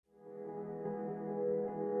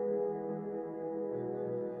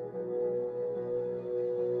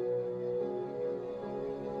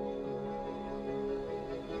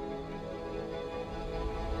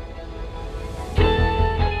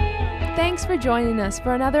Thanks for joining us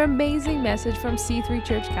for another amazing message from C3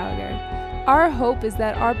 Church Calgary. Our hope is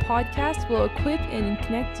that our podcast will equip and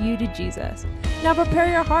connect you to Jesus. Now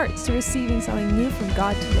prepare your hearts to receiving something new from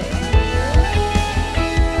God today.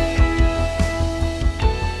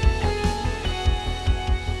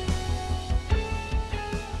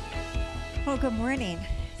 Well, good morning.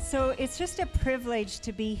 So it's just a privilege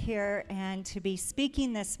to be here and to be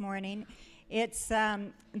speaking this morning. It's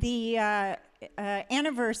the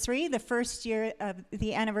anniversary, the first year of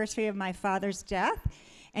the anniversary of my father's death,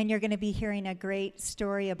 and you're going to be hearing a great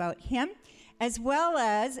story about him, as well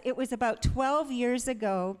as it was about 12 years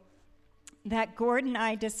ago that Gord and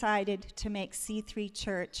I decided to make C3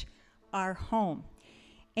 Church our home.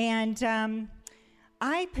 And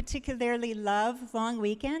I particularly love long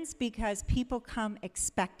weekends because people come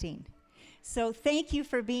expecting. So thank you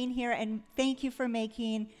for being here, and thank you for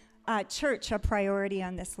making church a priority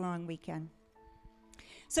on this long weekend.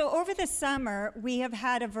 So over the summer, we have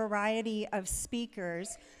had a variety of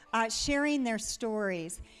speakers sharing their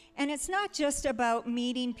stories. And it's not just about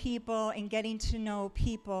meeting people and getting to know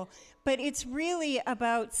people, but it's really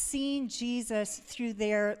about seeing Jesus through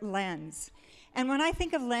their lens. And when I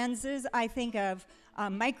think of lenses, I think of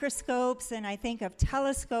microscopes and I think of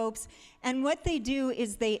telescopes. And what they do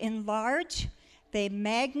is they enlarge, they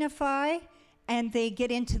magnify, and they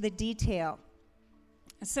get into the detail.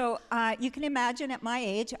 So you can imagine at my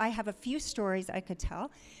age, I have a few stories I could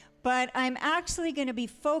tell, but I'm actually going to be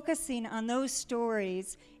focusing on those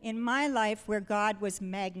stories in my life where God was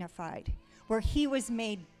magnified, where he was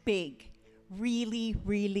made big, really,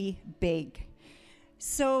 really big.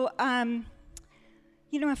 So,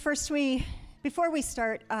 before we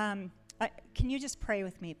start, can you just pray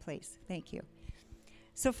with me, please? Thank you.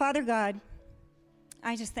 So, Father God,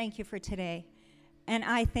 I just thank you for today. And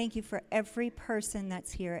I thank you for every person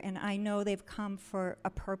that's here. And I know they've come for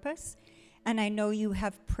a purpose. And I know you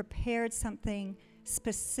have prepared something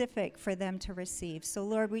specific for them to receive. So,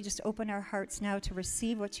 Lord, we just open our hearts now to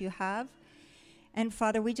receive what you have. And,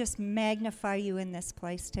 Father, we just magnify you in this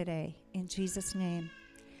place today. In Jesus' name,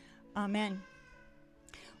 amen.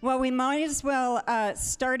 Well, we might as well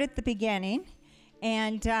start at the beginning.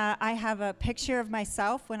 And I have a picture of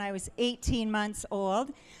myself when I was 18 months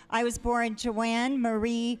old. I was born Joanne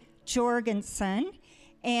Marie Jorgensen,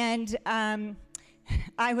 and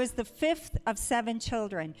I was the fifth of 7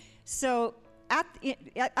 children. So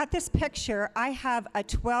at this picture, I have a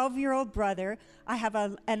 12-year-old brother, I have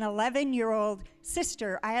an 11-year-old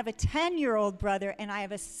sister, I have a 10-year-old brother, and I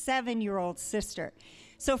have a 7-year-old sister.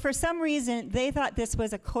 So for some reason, they thought this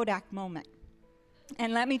was a Kodak moment.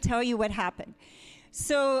 And let me tell you what happened.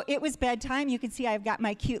 So it was bedtime. You can see I've got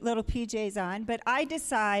my cute little PJs on, but I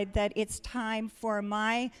decide that it's time for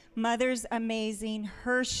my mother's amazing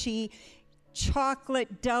Hershey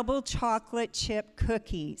double chocolate chip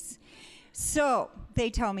cookies. So they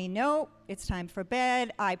tell me, no, it's time for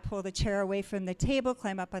bed. I pull the chair away from the table,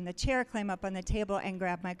 climb up on the chair, climb up on the table, and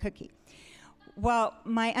grab my cookie. Well,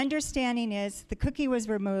 my understanding is the cookie was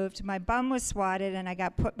removed, my bum was swatted, and I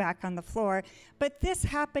got put back on the floor. But this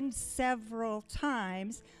happened several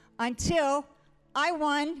times until I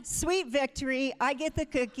won, sweet victory, I get the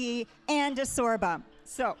cookie and a sore bum.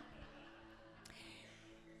 So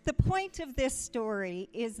the point of this story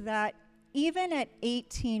is that even at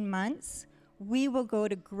 18 months, we will go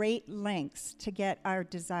to great lengths to get our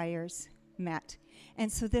desires met. And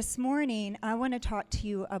so this morning, I want to talk to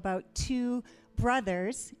you about 2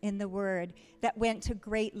 brothers in the Word that went to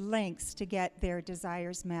great lengths to get their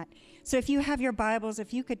desires met. So if you have your Bibles,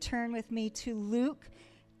 if you could turn with me to Luke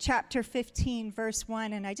chapter 15, verse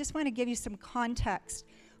 1, and I just want to give you some context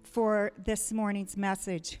for this morning's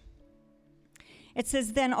message. It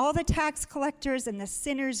says, "Then all the tax collectors and the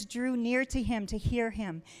sinners drew near to him to hear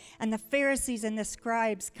him, and the Pharisees and the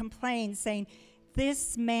scribes complained, saying,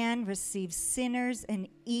 'This man receives sinners and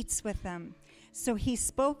eats with them.' So he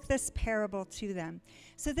spoke this parable to them."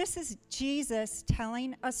 So this is Jesus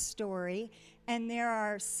telling a story, and there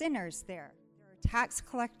are sinners there. There are tax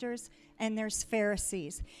collectors, and there's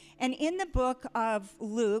Pharisees. And in the book of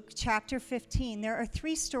Luke, chapter 15, there are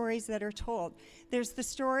 3 stories that are told. There's the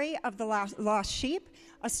story of the lost sheep,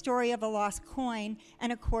 a story of a lost coin,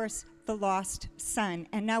 and, of course, the lost son.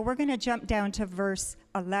 And now we're going to jump down to verse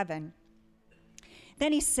 11.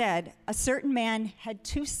 "Then he said, a certain man had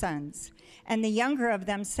 2 sons, and the younger of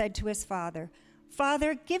them said to his father,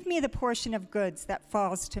 'Father, give me the portion of goods that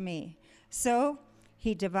falls to me.' So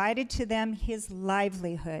he divided to them his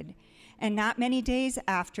livelihood. And not many days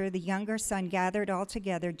after, the younger son gathered all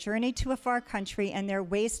together, journeyed to a far country, and there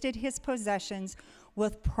wasted his possessions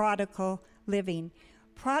with prodigal living."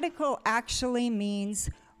 Prodigal actually means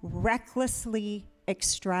recklessly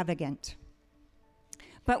extravagant.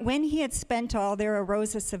 But when he had spent all, there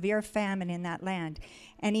arose a severe famine in that land,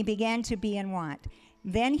 and he began to be in want.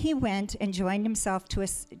 Then he went and joined himself to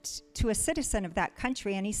a citizen of that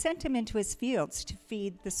country, and he sent him into his fields to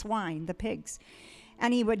feed the swine, the pigs.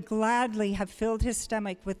 And he would gladly have filled his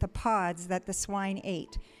stomach with the pods that the swine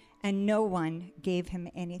ate, and no one gave him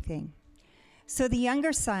anything. So the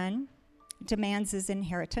younger son demands his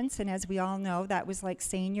inheritance, and as we all know, that was like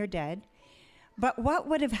saying you're dead. But what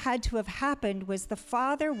would have had to have happened was the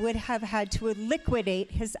father would have had to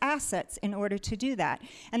liquidate his assets in order to do that.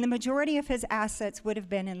 And the majority of his assets would have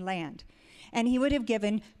been in land. And he would have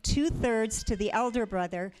given 2/3 to the elder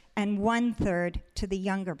brother and 1/3 to the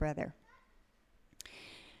younger brother.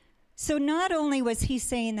 So not only was he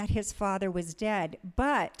saying that his father was dead,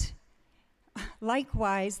 but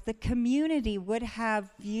likewise, the community would have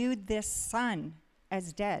viewed this son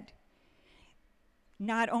as dead.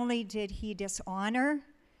 Not only did he dishonor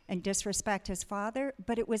and disrespect his father,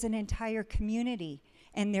 but it was an entire community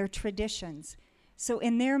and their traditions. So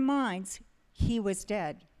in their minds, he was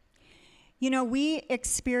dead. You know, we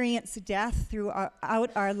experience death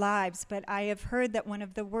throughout our lives, but I have heard that one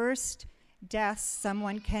of the worst deaths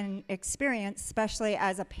someone can experience, especially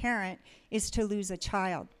as a parent, is to lose a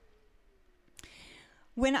child.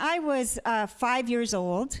 When I was 5 years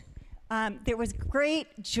old, there was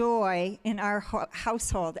great joy in our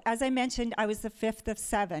household. As I mentioned, I was the fifth of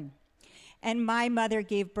 7, and my mother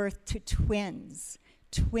gave birth to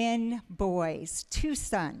twin boys, 2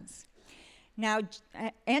 sons. Now,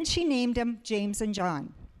 and she named them James and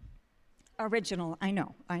John. Original, I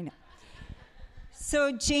know.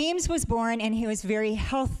 So James was born, and he was very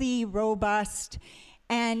healthy, robust,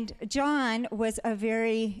 and John was a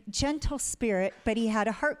very gentle spirit, but he had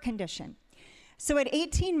a heart condition. So at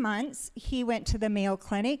 18 months, he went to the Mayo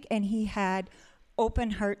Clinic, and he had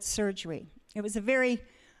open heart surgery. It was a very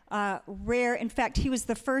rare, in fact, he was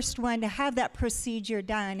the first one to have that procedure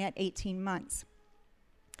done at 18 months.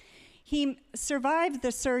 He survived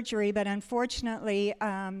the surgery, but unfortunately,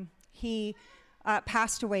 he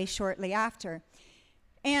passed away shortly after.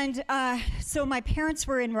 And so my parents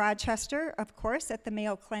were in Rochester, of course, at the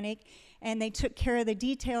Mayo Clinic, and they took care of the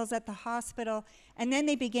details at the hospital, and then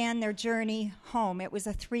they began their journey home. It was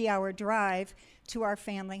a 3-hour drive to our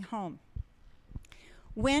family home.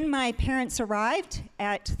 When my parents arrived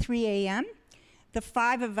at 3 a.m., the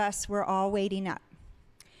 5 of us were all waiting up.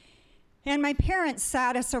 And my parents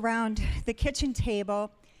sat us around the kitchen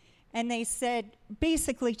table, and they said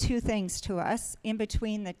basically 2 things to us in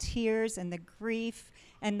between the tears and the grief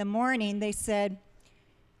and the mourning. They said,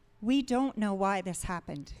 "We don't know why this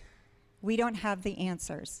happened. We don't have the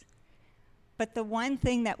answers. But the one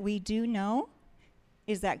thing that we do know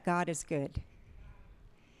is that God is good."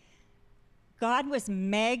 God was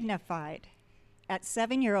magnified at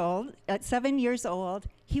 7 years old.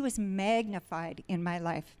 He was magnified in my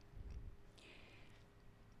life.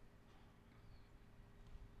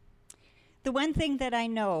 The one thing that I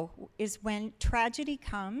know is when tragedy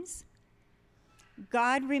comes,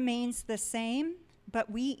 God remains the same, but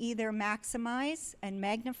we either maximize and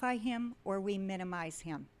magnify him or we minimize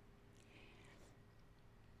him.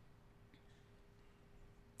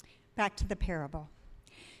 Back to the parable.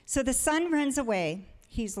 So the son runs away.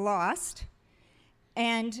 He's lost.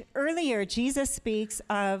 And earlier, Jesus speaks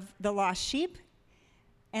of the lost sheep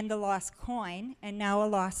and the lost coin, and now a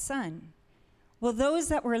lost son. Well, those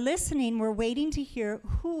that were listening were waiting to hear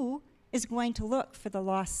who is going to look for the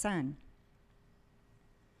lost son.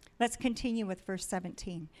 Let's continue with verse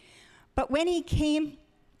 17. But when he came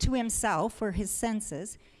to himself, or his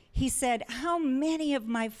senses, he said, "How many of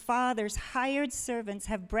my father's hired servants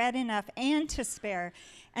have bread enough and to spare,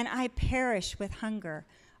 and I perish with hunger?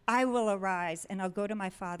 I will arise, and I'll go to my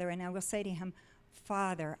father, and I will say to him,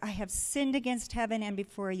 'Father, I have sinned against heaven and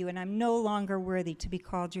before you, and I'm no longer worthy to be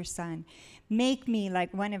called your son. Make me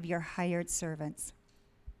like one of your hired servants.'"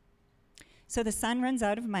 So the son runs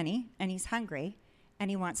out of money, and he's hungry, and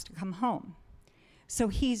he wants to come home. So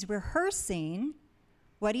he's rehearsing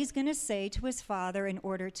what he's going to say to his father in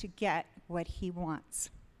order to get what he wants.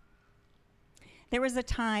 There was a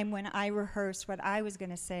time when I rehearsed what I was going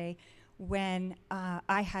to say when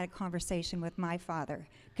I had a conversation with my father,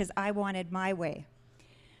 because I wanted my way.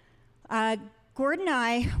 Gordon and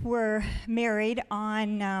I were married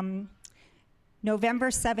on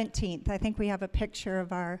November 17th. I think we have a picture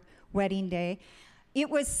of our wedding day. It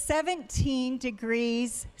was 17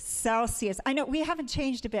 degrees Celsius. I know, we haven't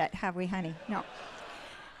changed a bit, have we, honey? No.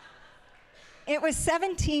 It was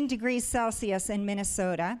 17 degrees Celsius in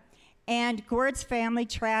Minnesota, And Gord's family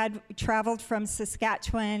traveled from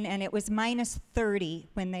Saskatchewan, and it was minus 30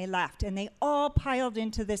 when they left. And they all piled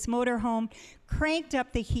into this motorhome, cranked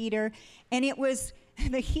up the heater, and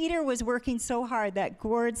the heater was working so hard that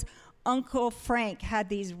Gord's Uncle Frank had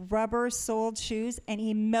these rubber-soled shoes, and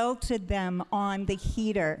he melted them on the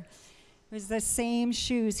heater. It was the same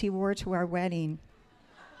shoes he wore to our wedding.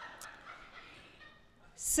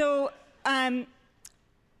 So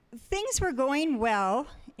things were going well.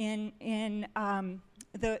 The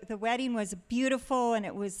wedding was beautiful, and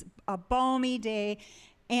it was a balmy day.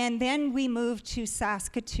 And then we moved to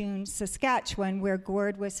Saskatoon, Saskatchewan, where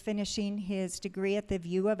Gord was finishing his degree at the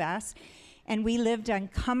U of S. And we lived on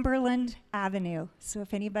Cumberland Avenue. So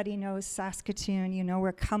if anybody knows Saskatoon, you know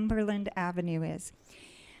where Cumberland Avenue is.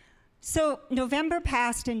 So November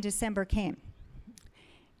passed and December came.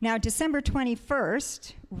 Now, December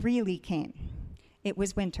 21st really came. It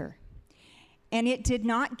was winter. And it did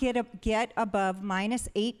not get above minus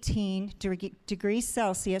 18 degrees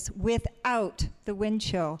Celsius without the wind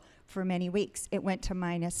chill for many weeks. It went to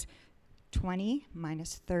minus 20,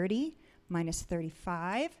 minus 30, minus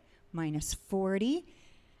 35, minus 40,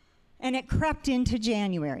 and it crept into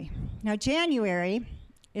January. Now, January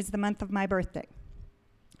is the month of my birthday.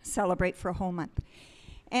 Celebrate for a whole month.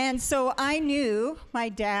 And so I knew my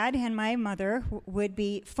dad and my mother would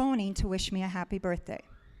be phoning to wish me a happy birthday.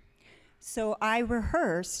 So I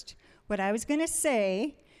rehearsed what I was going to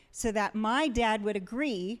say so that my dad would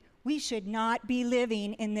agree we should not be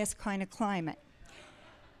living in this kind of climate.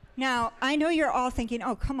 Now, I know you're all thinking,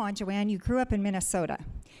 oh, come on, Joanne, you grew up in Minnesota.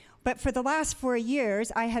 But for the last 4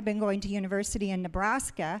 years, I had been going to university in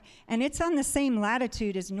Nebraska, and it's on the same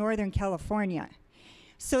latitude as Northern California.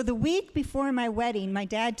 So the week before my wedding, my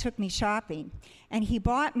dad took me shopping, and he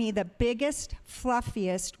bought me the biggest,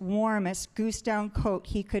 fluffiest, warmest goose-down coat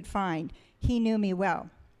he could find. He knew me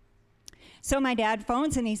well. So my dad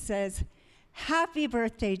phones, and he says, "Happy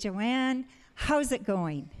birthday, Joanne. How's it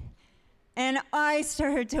going?" And I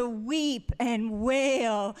started to weep and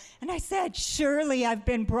wail. And I said, "Surely I've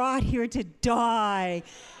been brought here to die.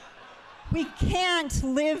 We can't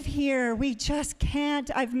live here. We just can't.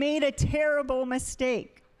 I've made a terrible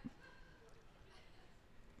mistake."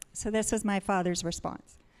 So this was my father's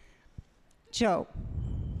response. "Joe,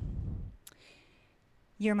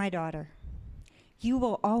 you're my daughter. You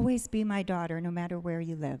will always be my daughter no matter where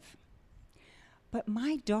you live. But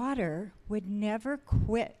my daughter would never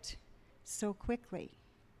quit so quickly.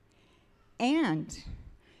 And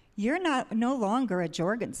you're no longer a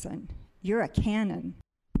Jorgensen. You're a Cannon."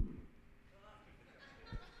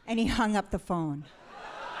 And he hung up the phone.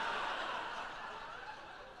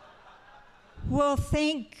 Well,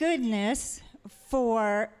 thank goodness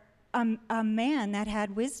for a man that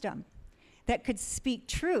had wisdom, that could speak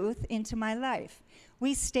truth into my life.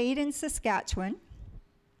 We stayed in Saskatchewan.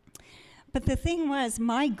 But the thing was,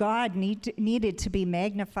 my God needed to be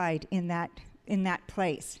magnified in that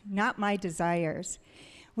place, not my desires.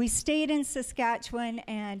 We stayed in Saskatchewan,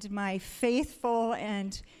 and my faithful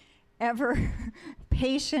and ever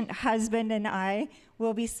patient husband and I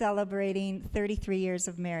will be celebrating 33 years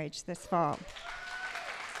of marriage this fall.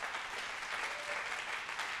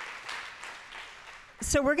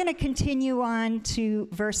 So we're going to continue on to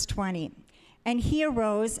verse 20. "And he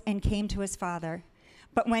arose and came to his father.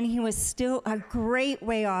 But when he was still a great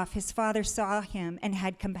way off, his father saw him and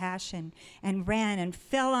had compassion and ran and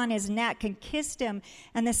fell on his neck and kissed him.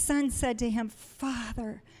 And the son said to him,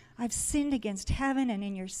 'Father, I've sinned against heaven and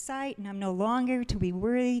in your sight, and I'm no longer to be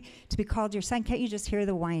worthy to be called your son.'" Can't you just hear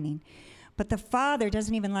the whining? But the father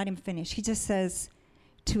doesn't even let him finish. He just says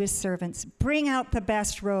to his servants, "Bring out the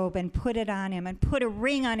best robe and put it on him, and put a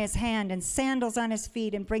ring on his hand and sandals on his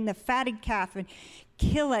feet, and bring the fatted calf and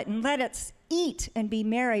kill it, and let us eat and be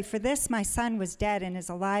merry. For this my son was dead and is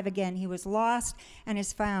alive again. He was lost and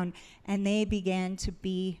is found." And they began to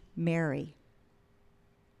be merry.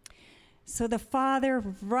 So the father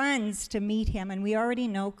runs to meet him, and we already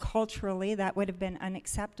know culturally that would have been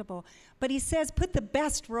unacceptable. But he says, "Put the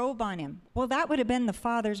best robe on him." Well, that would have been the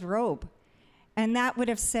father's robe. And that would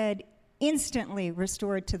have said, "Instantly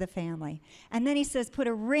restored to the family." And then he says, "Put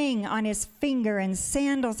a ring on his finger and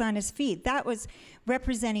sandals on his feet." That was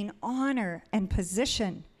representing honor and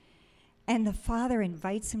position. And the father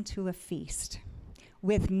invites him to a feast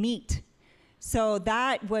with meat. So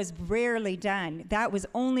that was rarely done. That was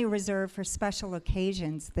only reserved for special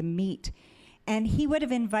occasions, the meat. And he would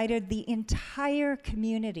have invited the entire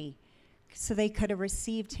community so they could have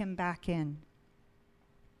received him back in.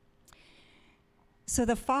 So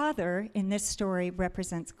the father in this story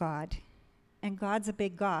represents God. And God's a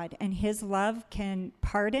big God. And his love can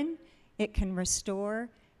pardon, it can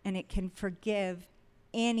restore, and it can forgive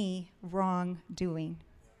any wrongdoing.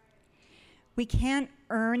 We can't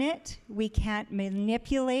earn it. We can't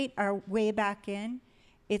manipulate our way back in.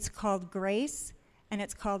 It's called grace, and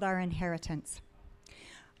it's called our inheritance.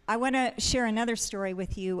 I want to share another story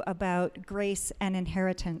with you about grace and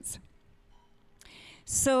inheritance.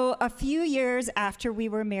 So a few years after we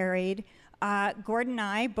were married, Gordon and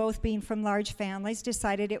I, both being from large families,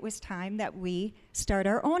 decided it was time that we start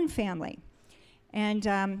our own family. And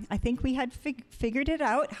I think we had figured it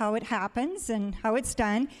out, how it happens and how it's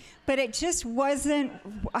done, but it just wasn't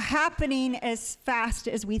happening as fast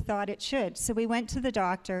as we thought it should. So we went to the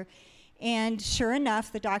doctor, and sure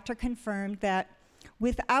enough, the doctor confirmed that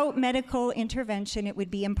without medical intervention, it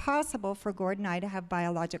would be impossible for Gordon and I to have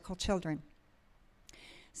biological children.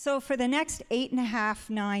 So for the next 8.5,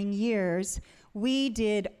 9 years, we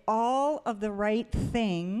did all of the right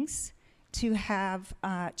things to have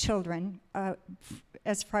children,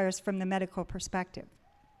 as far as from the medical perspective.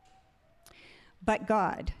 But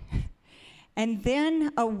God. And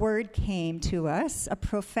then a word came to us, a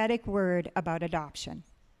prophetic word about adoption.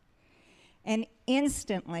 And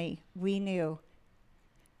instantly we knew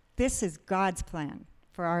this is God's plan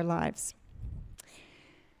for our lives.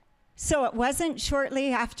 So it wasn't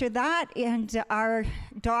shortly after that, and our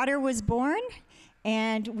daughter was born,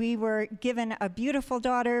 and we were given a beautiful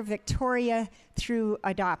daughter, Victoria, through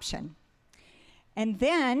adoption. And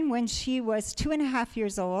then when she was 2.5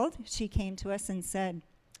 years old, she came to us and said,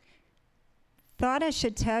 "Thought I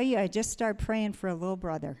should tell you, I just started praying for a little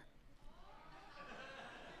brother."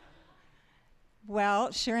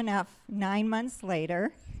 Well, sure enough, 9 months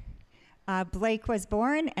later, Blake was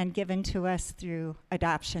born and given to us through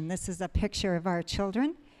adoption. This is a picture of our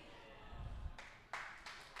children.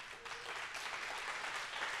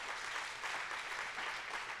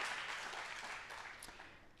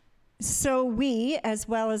 So we, as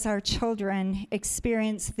well as our children,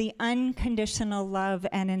 experience the unconditional love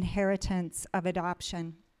and inheritance of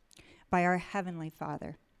adoption by our Heavenly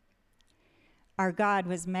Father. Our God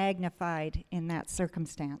was magnified in that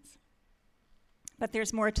circumstance. But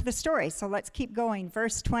there's more to the story, so let's keep going.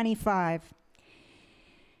 Verse 25.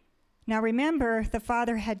 Now remember, the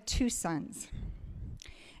father had 2 sons.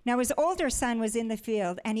 Now his older son was in the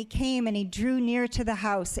field, and he came and he drew near to the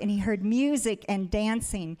house, and he heard music and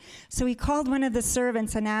dancing. So he called one of the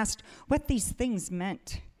servants and asked what these things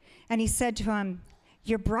meant. And he said to him,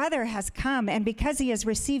 "Your brother has come, and because he has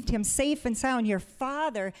received him safe and sound, your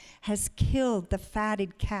father has killed the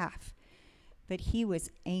fatted calf." But he was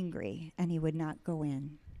angry, and he would not go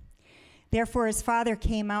in. Therefore his father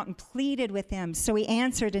came out and pleaded with him. So he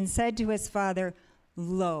answered and said to his father,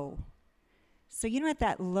 "Lo." So you know what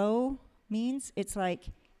that "lo" means? It's like,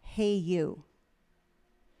 "Hey, you.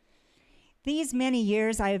 These many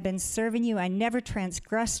years I have been serving you. I never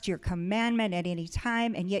transgressed your commandment at any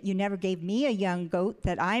time, and yet you never gave me a young goat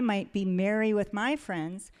that I might be merry with my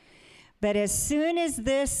friends. But as soon as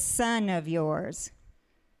this son of yours,"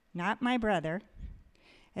 not my brother,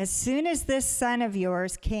 "as soon as this son of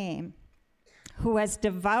yours came, who has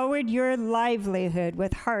devoured your livelihood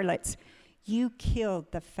with harlots, you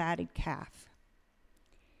killed the fatted calf."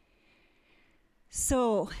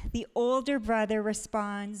 So the older brother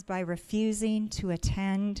responds by refusing to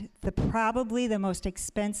attend probably the most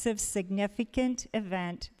expensive, significant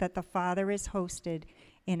event that the father has hosted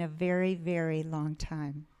in a very, very long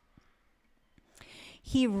time.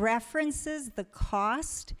 He references the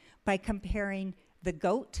cost by comparing the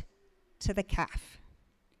goat to the calf.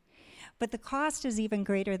 But the cost is even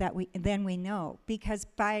greater than we know, because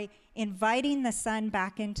by inviting the son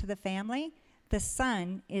back into the family, the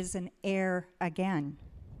son is an heir again.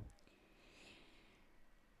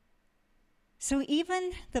 So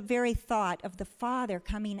even the very thought of the father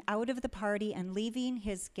coming out of the party and leaving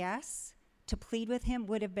his guests to plead with him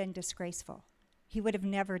would have been disgraceful. He would have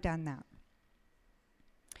never done that.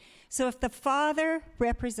 So if the father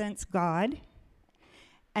represents God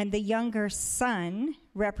and the younger son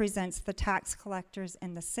represents the tax collectors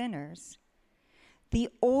and the sinners, the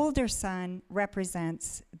older son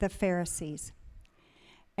represents the Pharisees.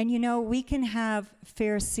 And you know, we can have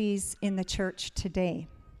Pharisees in the church today.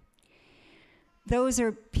 Those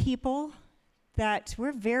are people that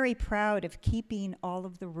we're very proud of keeping all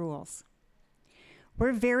of the rules.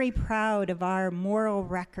 We're very proud of our moral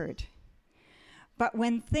record. But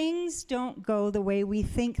when things don't go the way we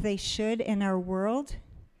think they should in our world,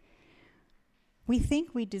 we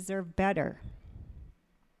think we deserve better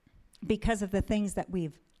because of the things that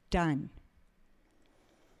we've done.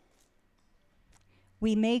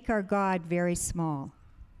 We make our God very small.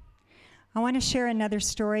 I want to share another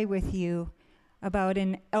story with you about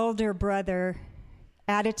an elder brother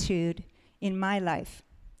attitude in my life.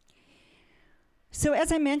 So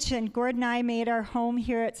as I mentioned, Gord and I made our home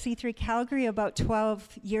here at C3 Calgary about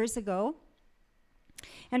 12 years ago.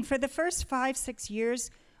 And for the first 5-6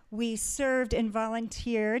 years, we served and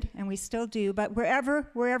volunteered, and we still do, but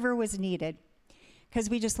wherever was needed, because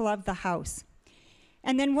we just loved the house.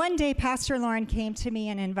 And then one day, Pastor Lauren came to me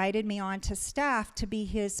and invited me on to staff to be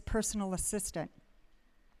his personal assistant.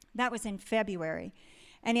 That was in February.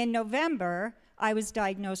 And in November, I was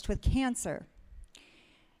diagnosed with cancer.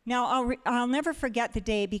 Now, I'll never forget the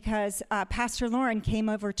day because Pastor Lauren came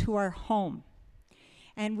over to our home.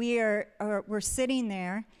 And we're sitting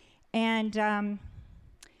there, and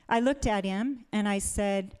I looked at him, and I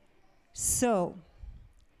said, "So,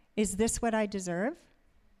 is this what I deserve?"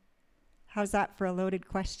 How's that for a loaded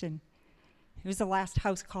question? It was the last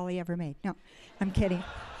house call he ever made. No, I'm kidding.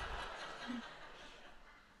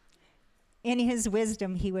 In his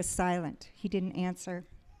wisdom, he was silent. He didn't answer.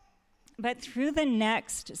 But through the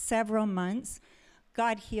next several months,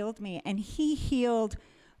 God healed me, and he healed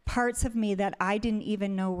parts of me that I didn't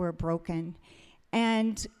even know were broken.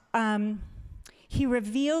 And he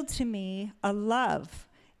revealed to me a love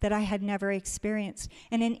that I had never experienced,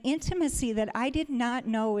 and an intimacy that I did not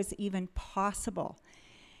know was even possible.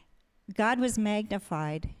 God was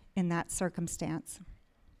magnified in that circumstance.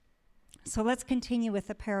 So let's continue with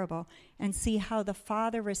the parable and see how the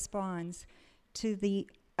father responds to the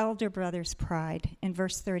elder brother's pride in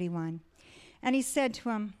verse 31. And he said to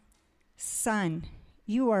him, "Son,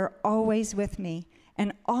 you are always with me,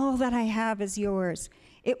 and all that I have is yours.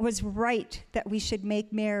 It was right that we should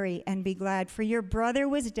make merry and be glad, for your brother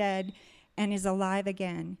was dead and is alive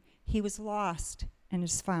again. He was lost and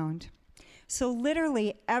is found." So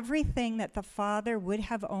literally everything that the father would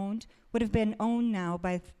have owned would have been owned now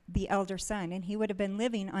by the elder son, and he would have been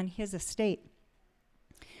living on his estate.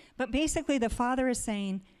 But basically the father is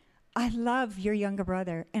saying, I love your younger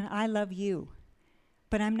brother and I love you,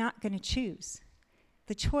 but I'm not going to choose.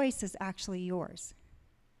 The choice is actually yours.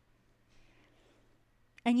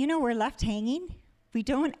 And we're left hanging. We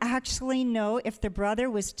don't actually know if the brother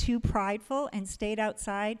was too prideful and stayed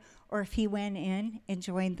outside, or if he went in and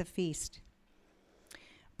joined the feast.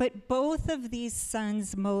 But both of these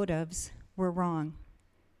sons' motives were wrong.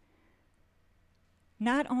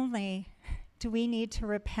 Not only do we need to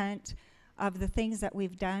repent of the things that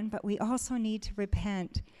we've done, but we also need to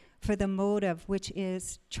repent for the motive, which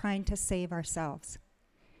is trying to save ourselves.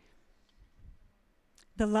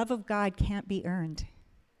 The love of God can't be earned.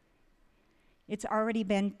 It's already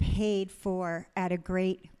been paid for at a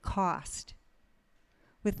great cost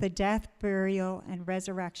with the death, burial, and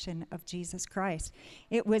resurrection of Jesus Christ.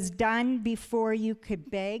 It was done before you could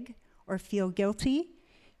beg or feel guilty,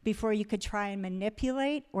 before you could try and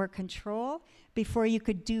manipulate or control, before you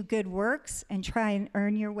could do good works and try and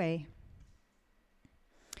earn your way.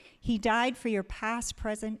 He died for your past,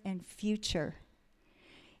 present, and future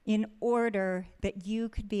in order that you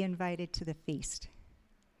could be invited to the feast.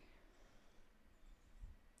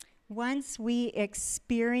 Once we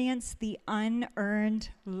experience the unearned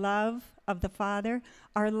love of the Father,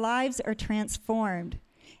 our lives are transformed.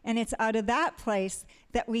 And it's out of that place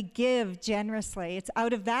that we give generously. It's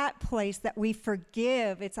out of that place that we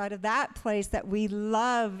forgive. It's out of that place that we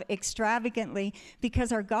love extravagantly,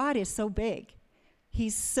 because our God is so big.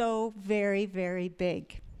 He's so very, very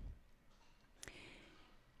big.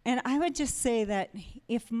 And I would just say that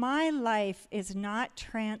if my life is not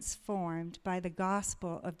transformed by the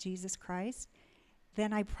gospel of Jesus Christ,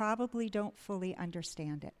 then I probably don't fully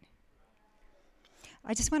understand it.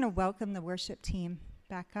 I just want to welcome the worship team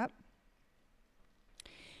back up.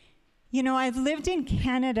 I've lived in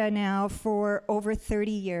Canada now for over 30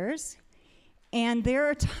 years, and there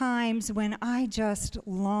are times when I just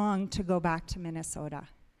long to go back to Minnesota.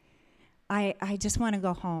 I just want to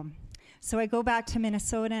go home. So I go back to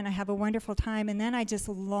Minnesota and I have a wonderful time, and then I just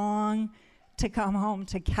long to come home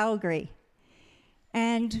to Calgary.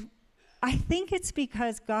 And I think it's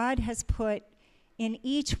because God has put in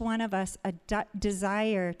each one of us a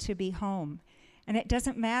desire to be home. And it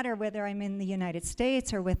doesn't matter whether I'm in the United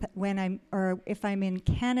States or if I'm in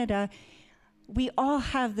Canada, we all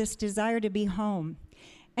have this desire to be home.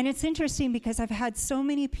 And it's interesting because I've had so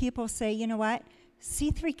many people say, you know what,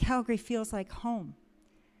 C3 Calgary feels like home.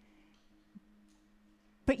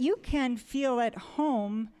 But you can feel at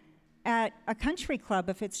home at a country club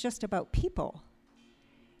if it's just about people.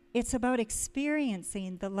 It's about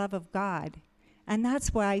experiencing the love of God. And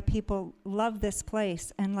that's why people love this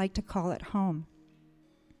place and like to call it home.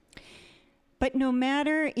 But no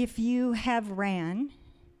matter if you have ran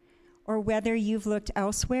or whether you've looked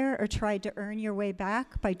elsewhere or tried to earn your way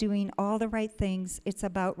back by doing all the right things, it's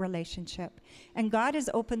about relationship. And God has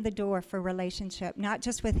opened the door for relationship, not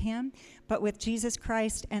just with him, but with Jesus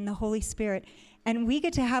Christ and the Holy Spirit. And we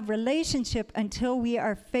get to have relationship until we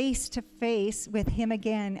are face to face with him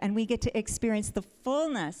again, and we get to experience the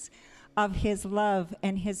fullness of his love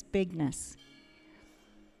and his bigness.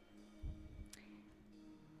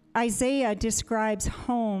 Isaiah describes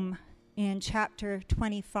home in chapter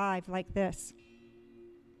 25 like this.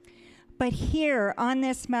 But here on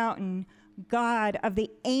this mountain, God of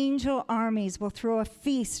the angel armies will throw a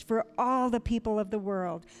feast for all the people of the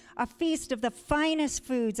world, a feast of the finest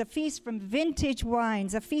foods, a feast from vintage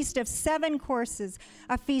wines, a feast of 7 courses,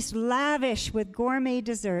 a feast lavish with gourmet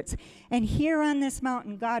desserts. And here on this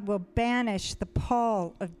mountain, God will banish the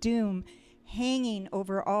pall of doom hanging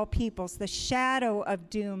over all peoples, the shadow of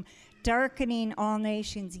doom darkening all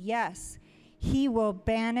nations. Yes, he will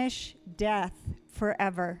banish death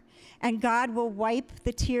forever. And God will wipe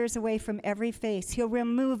the tears away from every face. He'll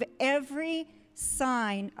remove every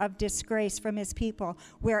sign of disgrace from his people,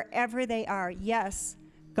 wherever they are. Yes,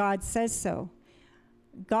 God says so.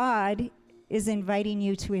 God is inviting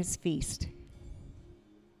you to his feast.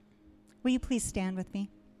 Will you please stand with me?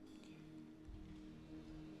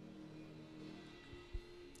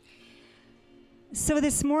 So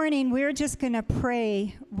this morning, we're just going to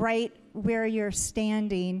pray right where you're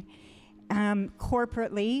standing.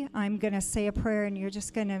 Corporately, I'm going to say a prayer, and you're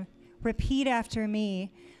just going to repeat after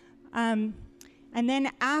me. And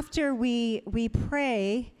then after we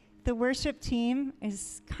pray, the worship team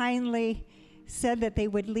is kindly said that they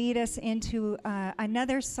would lead us into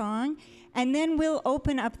another song. And then we'll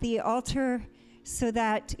open up the altar so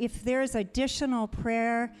that if there's additional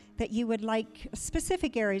prayer that you would like,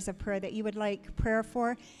 specific areas of prayer that you would like prayer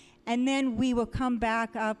for, and then we will come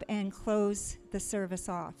back up and close the service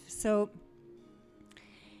off. So,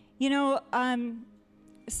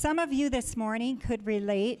 some of you this morning could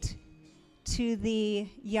relate to the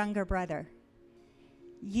younger brother.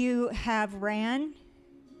 You have ran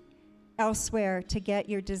elsewhere to get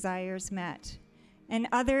your desires met. And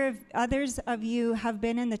others of you have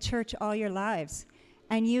been in the church all your lives,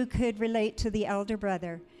 and you could relate to the elder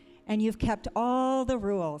brother, and you've kept all the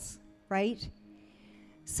rules, right?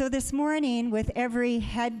 So this morning, with every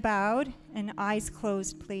head bowed and eyes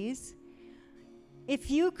closed, please, if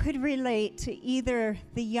you could relate to either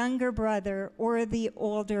the younger brother or the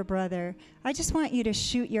older brother, I just want you to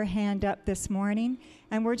shoot your hand up this morning,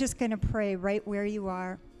 and we're just going to pray right where you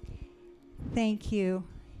are. Thank you.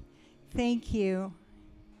 Thank you.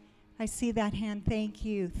 I see that hand. Thank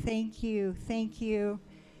you. Thank you. Thank you.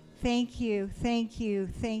 Thank you. Thank you.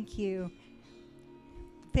 Thank you.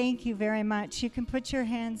 Thank you very much. You can put your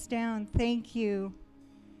hands down. Thank you.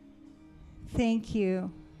 Thank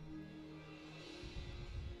you.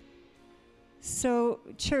 So,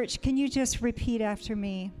 church, can you just repeat after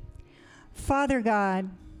me? Father God,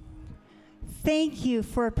 thank you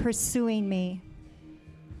for pursuing me.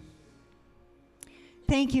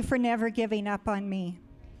 Thank you for never giving up on me.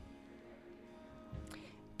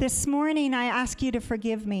 This morning, I ask you to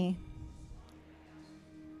forgive me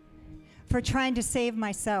for trying to save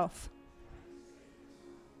myself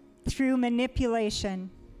through manipulation,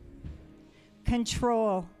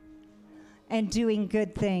 control, and doing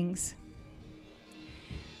good things.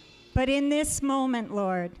 But in this moment,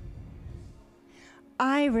 Lord,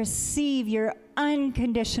 I receive your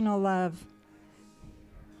unconditional love.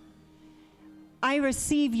 I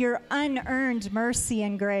receive your unearned mercy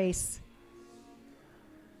and grace.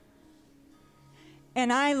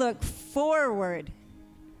 And I look forward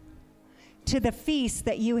to the feast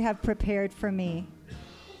that you have prepared for me.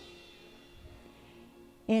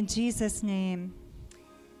 In Jesus' name,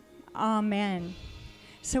 amen.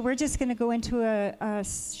 So we're just going to go into a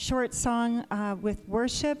short song with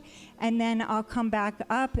worship, and then I'll come back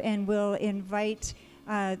up and we'll invite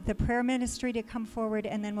the prayer ministry to come forward,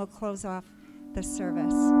 and then we'll close off the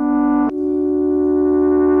service.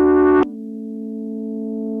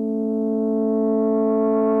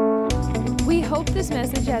 We hope this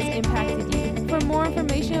message has impacted you. For more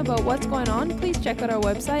information about what's going on, please check out our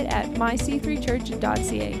website at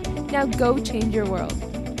myc3church.ca. Now go change your world.